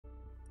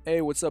Hey,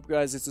 what's up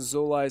guys, it's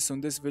Aozolai. So in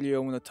this video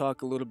I want to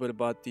talk a little bit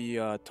about the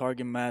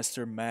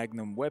Targetmaster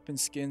Magnum weapon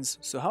skins.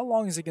 So how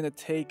long is it going to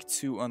take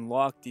to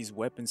unlock these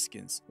weapon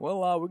skins? Well,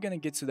 we're going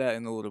to get to that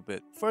in a little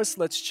bit. First,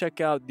 let's check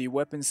out the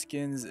weapon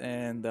skins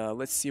and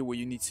let's see what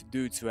you need to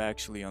do to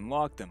actually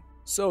unlock them.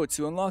 So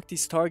to unlock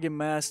these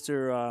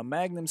Targetmaster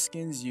Magnum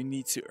skins, you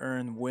need to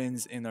earn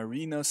wins in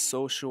Arena,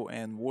 Social,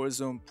 and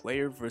Warzone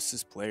player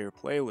versus player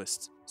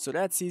playlists. So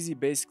that's easy,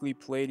 basically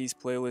play these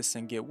playlists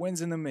and get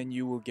wins in them and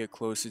you will get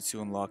closer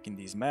to unlocking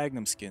these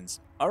Magnum skins.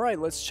 Alright,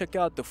 let's check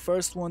out the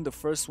first one. The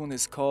first one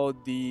is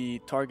called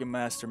the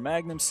Targetmaster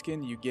Magnum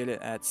skin. You get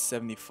it at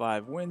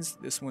 75 wins.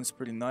 This one's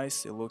pretty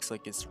nice. It looks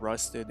like it's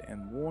rusted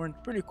and worn.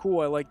 Pretty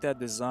cool, I like that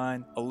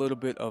design. A little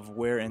bit of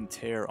wear and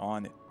tear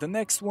on it. The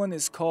next one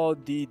is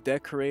called the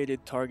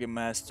Decorated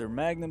Targetmaster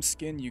Magnum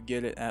skin. You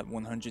get it at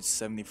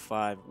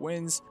 175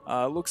 wins.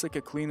 Looks like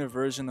a cleaner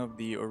version of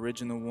the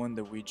original one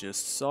that we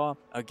just saw.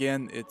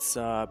 Again, it's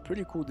a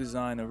pretty cool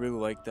design. I really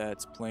like that.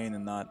 It's plain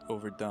and not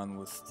overdone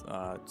with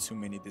too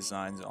many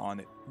designs on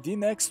it. The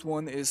next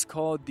one is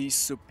called the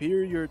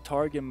Superior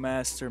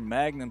Targetmaster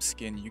Magnum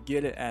skin. You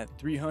get it at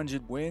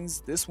 300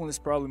 wins. This one is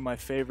probably my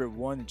favorite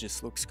one. It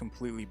just looks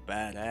completely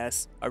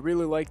badass. I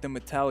really like the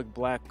metallic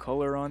black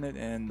color on it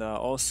and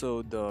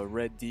also the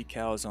red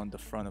decals on the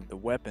front of the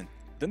weapon.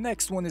 The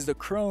next one is the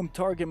Chrome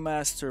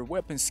Targetmaster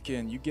weapon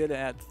skin. You get it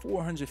at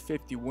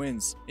 450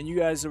 wins. And you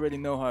guys already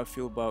know how I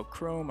feel about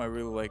Chrome. I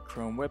really like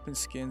Chrome weapon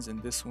skins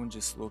and this one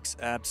just looks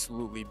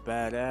absolutely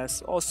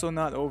badass. Also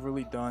not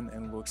overly done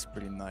and looks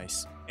pretty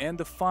nice. And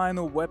the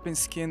final weapon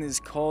skin is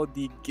called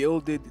the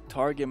Gilded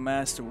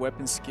Targetmaster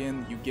weapon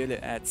skin. You get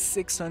it at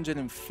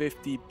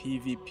 650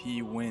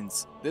 PvP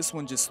wins. This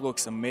one just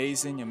looks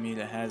amazing. I mean,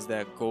 it has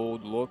that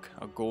gold look,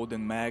 a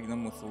golden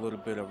magnum with a little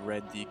bit of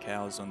red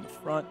decals on the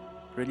front.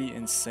 Pretty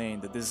insane.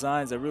 The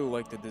designs, I really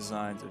like the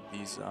designs of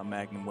these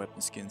Magnum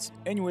weapon skins.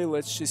 Anyway,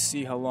 let's just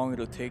see how long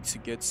it'll take to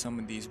get some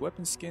of these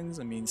weapon skins.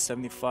 I mean,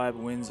 75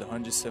 wins,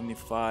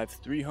 175,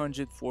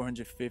 300,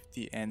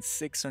 450, and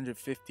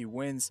 650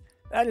 wins.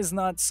 That is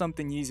not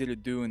something easy to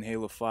do in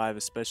Halo 5,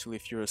 especially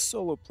if you're a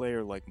solo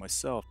player like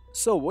myself.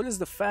 So what is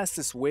the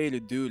fastest way to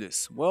do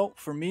this? Well,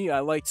 for me,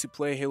 I like to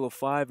play Halo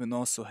 5 and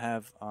also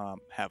have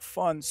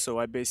fun, so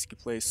I basically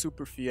play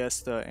Super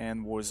Fiesta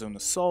and Warzone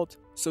Assault.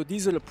 So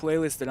these are the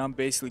playlists that I'm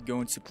basically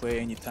going to play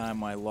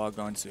anytime I log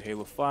on to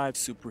Halo 5,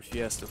 Super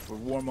Fiesta for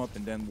warm-up,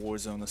 and then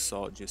Warzone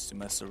Assault just to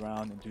mess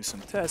around and do some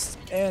tests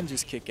and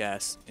just kick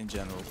ass in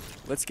general.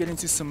 Let's get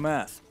into some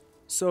math.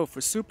 So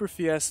for Super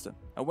Fiesta,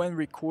 I went and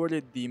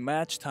recorded the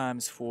match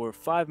times for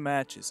 5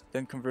 matches,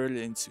 then converted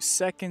it into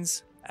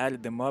seconds,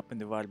 added them up and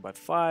divided by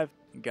 5,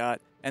 and got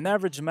an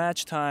average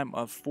match time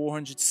of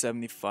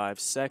 475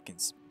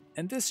 seconds.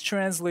 And this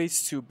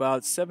translates to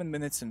about 7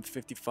 minutes and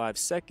 55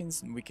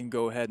 seconds, and we can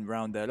go ahead and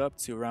round that up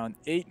to around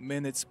 8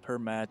 minutes per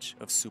match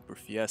of Super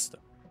Fiesta.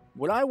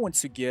 What I want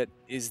to get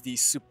is the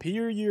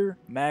Superior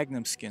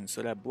Magnum skin,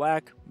 so that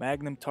black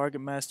Magnum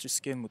Targetmaster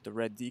skin with the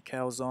red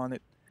decals on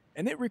it.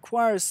 And it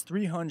requires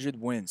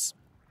 300 wins.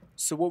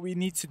 So what we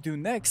need to do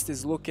next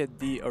is look at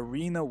the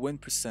arena win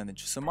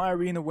percentage. So my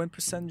arena win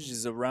percentage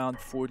is around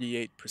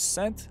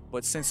 48%,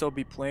 but since I'll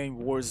be playing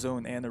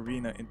Warzone and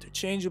arena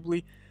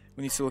interchangeably,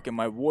 we need to look at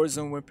my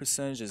Warzone win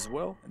percentage as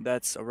well, and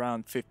that's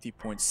around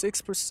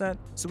 50.6%.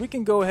 So we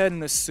can go ahead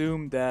and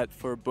assume that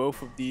for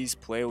both of these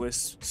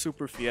playlists,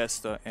 Super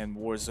Fiesta and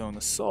Warzone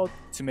Assault,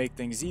 to make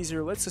things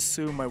easier, let's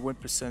assume my win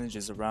percentage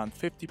is around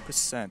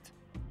 50%.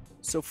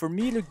 So for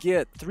me to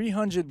get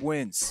 300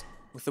 wins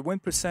with a win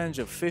percentage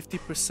of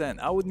 50%,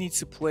 I would need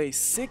to play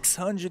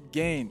 600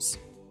 games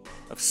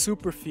of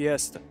Super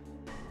Fiesta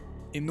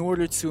in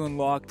order to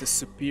unlock the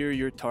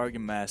Superior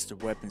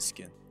Targetmaster weapon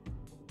skin.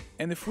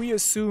 And if we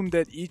assume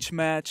that each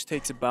match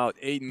takes about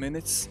 8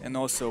 minutes, and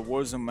also a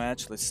Warzone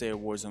match, let's say a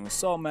Warzone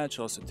Assault match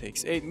also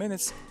takes 8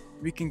 minutes,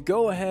 we can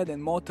go ahead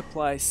and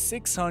multiply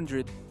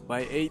 600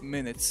 by 8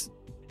 minutes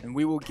and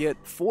we will get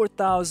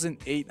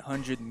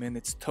 4,800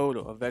 minutes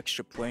total of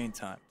extra playing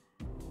time.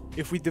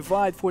 If we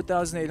divide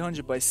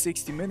 4,800 by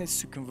 60 minutes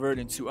to convert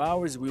into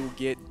hours, we will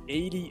get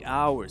 80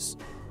 hours.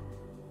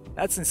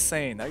 That's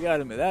insane. I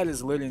gotta admit, that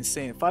is literally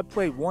insane. If I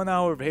play 1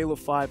 hour of Halo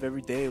 5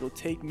 every day, it'll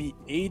take me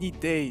 80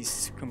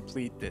 days to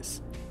complete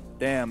this.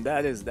 Damn,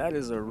 that is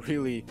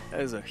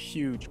a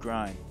huge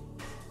grind.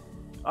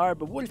 Alright,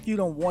 but what if you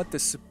don't want the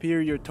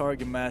Superior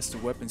Targetmaster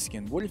weapon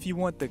skin? What if you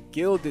want the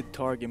Gilded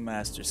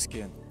Targetmaster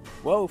skin?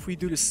 Well, if we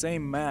do the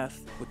same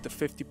math with the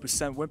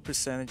 50% win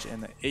percentage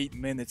and the 8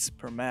 minutes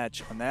per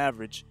match on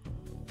average,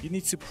 you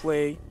need to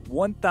play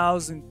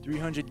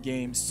 1,300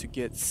 games to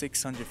get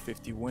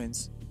 650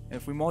 wins. And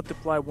if we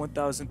multiply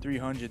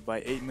 1,300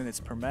 by 8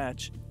 minutes per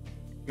match,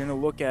 you're going to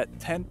look at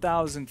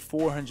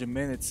 10,400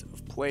 minutes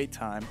of play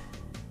time.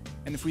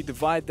 And if we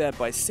divide that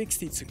by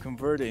 60 to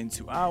convert it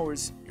into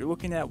hours, you're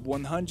looking at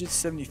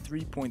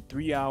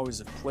 173.3 hours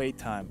of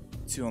playtime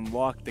to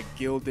unlock the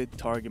Gilded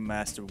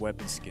Targetmaster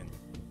weapon skin.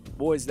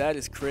 Boys, that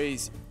is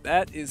crazy.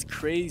 That is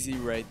crazy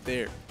right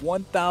there.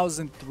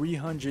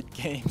 1,300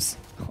 games.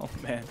 Oh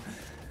man.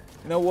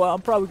 You know what,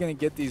 I'm probably gonna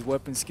get these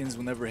weapon skins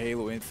whenever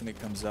Halo Infinite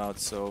comes out,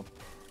 so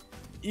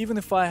even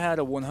if I had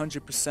a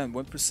 100%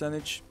 win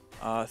percentage,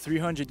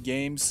 300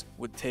 games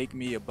would take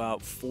me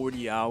about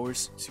 40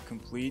 hours to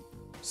complete.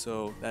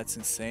 So that's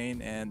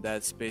insane, and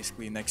that's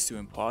basically next to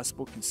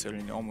impossible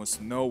considering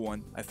almost no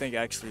one, I think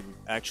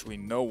actually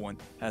no one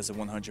has a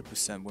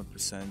 100% win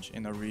percentage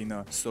in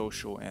Arena,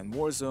 Social, and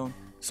Warzone.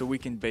 So we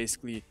can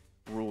basically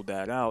rule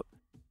that out.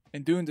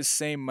 And doing the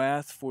same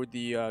math for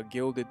the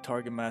gilded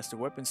Targetmaster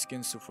weapon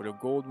skin, so for the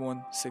gold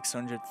one,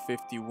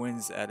 650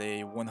 wins at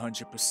a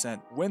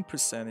 100% win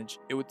percentage,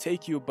 it would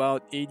take you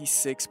about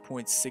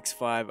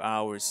 86.65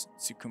 hours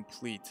to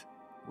complete,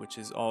 which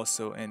is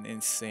also an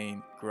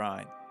insane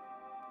grind.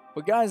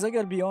 But guys, I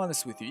gotta be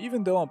honest with you,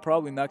 even though I'm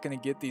probably not gonna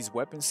get these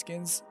weapon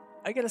skins,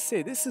 I gotta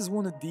say, this is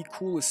one of the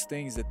coolest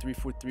things that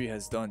 343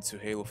 has done to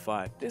Halo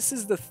 5. This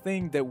is the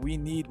thing that we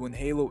need when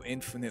Halo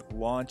Infinite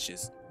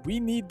launches. We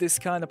need this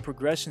kind of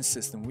progression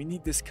system. We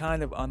need this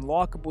kind of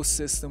unlockable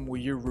system where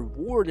you're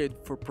rewarded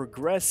for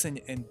progressing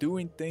and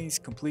doing things,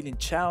 completing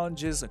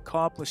challenges,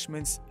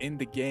 accomplishments in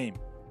the game.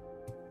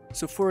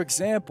 So for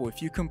example,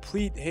 if you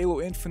complete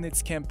Halo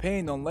Infinite's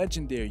campaign on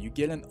Legendary, you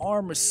get an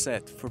armor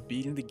set for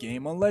beating the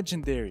game on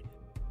Legendary.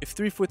 If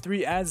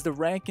 343 adds the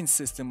ranking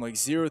system like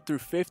 0 through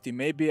 50,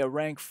 maybe at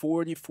rank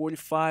 40,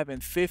 45,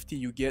 and 50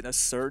 you get a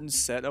certain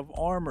set of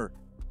armor.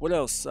 What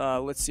else?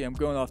 Let's see, I'm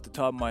going off the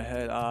top of my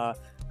head.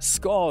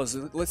 Skulls.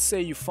 Let's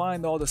say you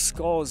find all the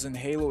skulls in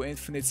Halo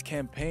Infinite's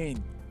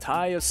campaign.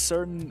 Tie a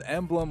certain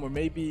emblem or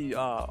maybe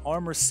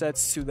armor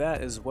sets to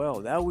that as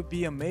well. That would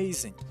be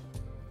amazing.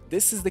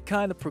 This is the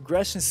kind of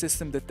progression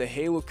system that the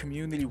Halo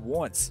community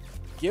wants.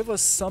 Give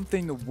us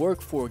something to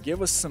work for,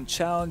 give us some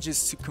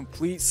challenges to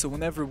complete so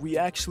whenever we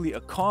actually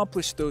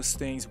accomplish those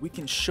things, we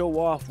can show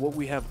off what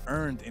we have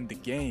earned in the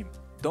game.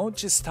 Don't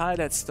just tie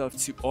that stuff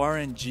to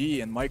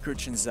RNG and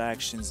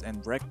microtransactions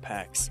and rec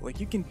packs. Like,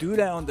 you can do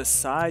that on the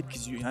side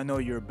because I know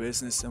you're a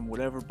business and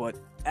whatever, but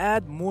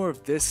add more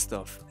of this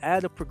stuff.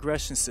 Add a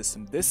progression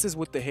system. This is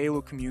what the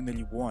Halo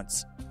community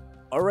wants.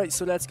 Alright,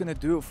 so that's gonna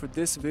do it for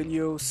this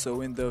video.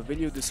 So in the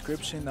video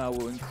description I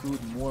will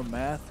include more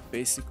math,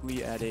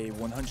 basically at a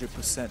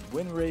 100%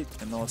 win rate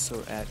and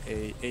also at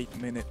a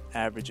 8-minute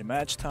average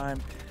match time.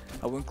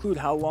 I will include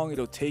how long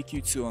it'll take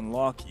you to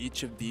unlock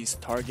each of these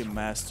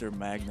Targetmaster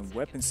Magnum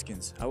weapon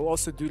skins. I will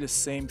also do the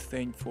same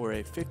thing for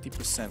a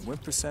 50% win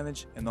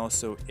percentage and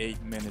also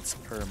 8 minutes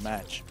per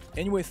match.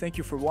 Anyway, thank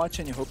you for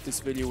watching. I hope this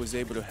video was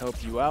able to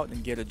help you out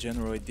and get a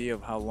general idea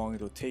of how long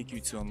it'll take you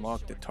to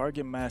unlock the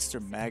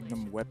Targetmaster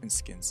Magnum weapon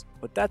skins.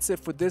 But that's it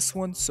for this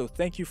one, so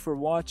thank you for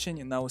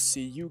watching and I will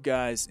see you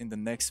guys in the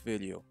next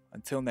video.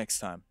 Until next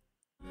time.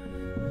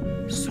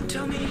 So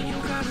tell me you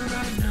got it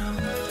right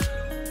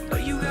now,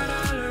 but you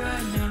gotta